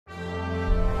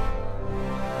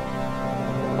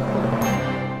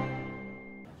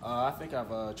think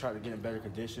I've tried to get in better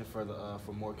condition for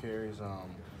more carries.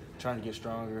 Trying to get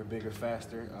stronger, bigger,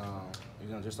 faster.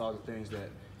 Just all the things that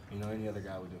any other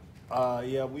guy would do.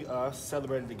 Yeah, we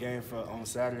celebrated the game on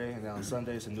Saturday, and then on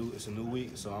Sunday it's a new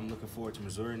week. So I'm looking forward to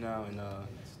Missouri now, and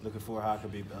looking forward how I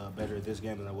could be better at this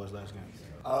game than I was last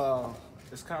game.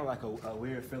 It's kind of like a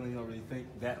weird feeling. You don't really think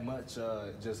that much.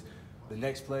 Just the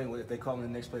next play. If they call me the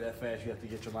next play that fast, you have to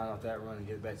get your mind off that run and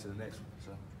get back to the next one.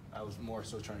 So I was more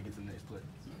so trying to get to the next play.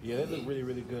 Yeah, they look really,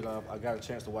 really good. I got a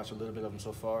chance to watch a little bit of them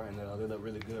so far, and they look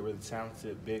really good, really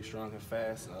talented, big, strong, and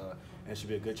fast, and it should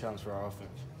be a good challenge for our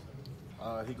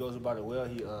offense. He goes about it well.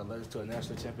 He led us to a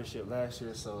national championship last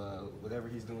year, so whatever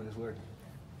he's doing is working.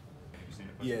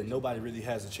 Yeah, nobody really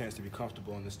has a chance to be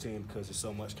comfortable on this team because there's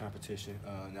so much competition,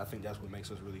 and I think that's what makes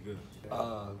us really good.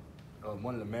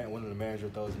 One of the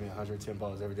managers throws me 110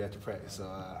 balls every day after practice, so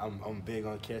I'm big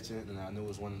on catching it, and I knew it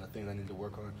was one of the things I needed to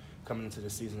work on coming into the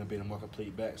season and being a more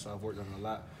complete back. So I've worked on it a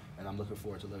lot, and I'm looking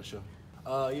forward to let it show.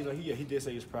 He did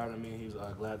say he was proud of me. He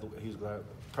was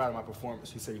proud of my performance.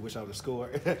 He said he wished I would have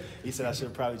scored. He said I should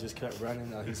have probably just kept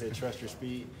running. He said trust your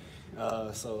speed.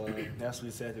 That's what he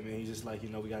said to me. He's just like,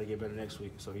 we got to get better next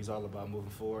week. So he's all about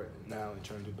moving forward now and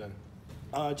trying to do better.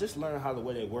 Just learning how the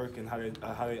way they work and how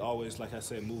they always, like I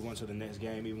said, move on to the next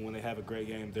game. Even when they have a great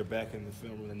game, they're back in the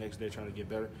film room the next day trying to get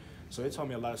better. So they taught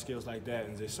me a lot of skills like that,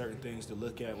 and there's certain things to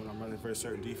look at when I'm running for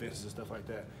certain defenses and stuff like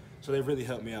that. So they really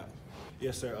helped me out.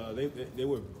 Yes, sir. They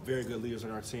were very good leaders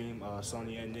on our team,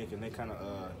 Sonny and Nick, and they kind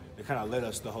of led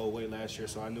us the whole way last year.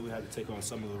 So I knew we had to take on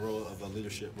some of the role of a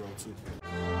leadership role too.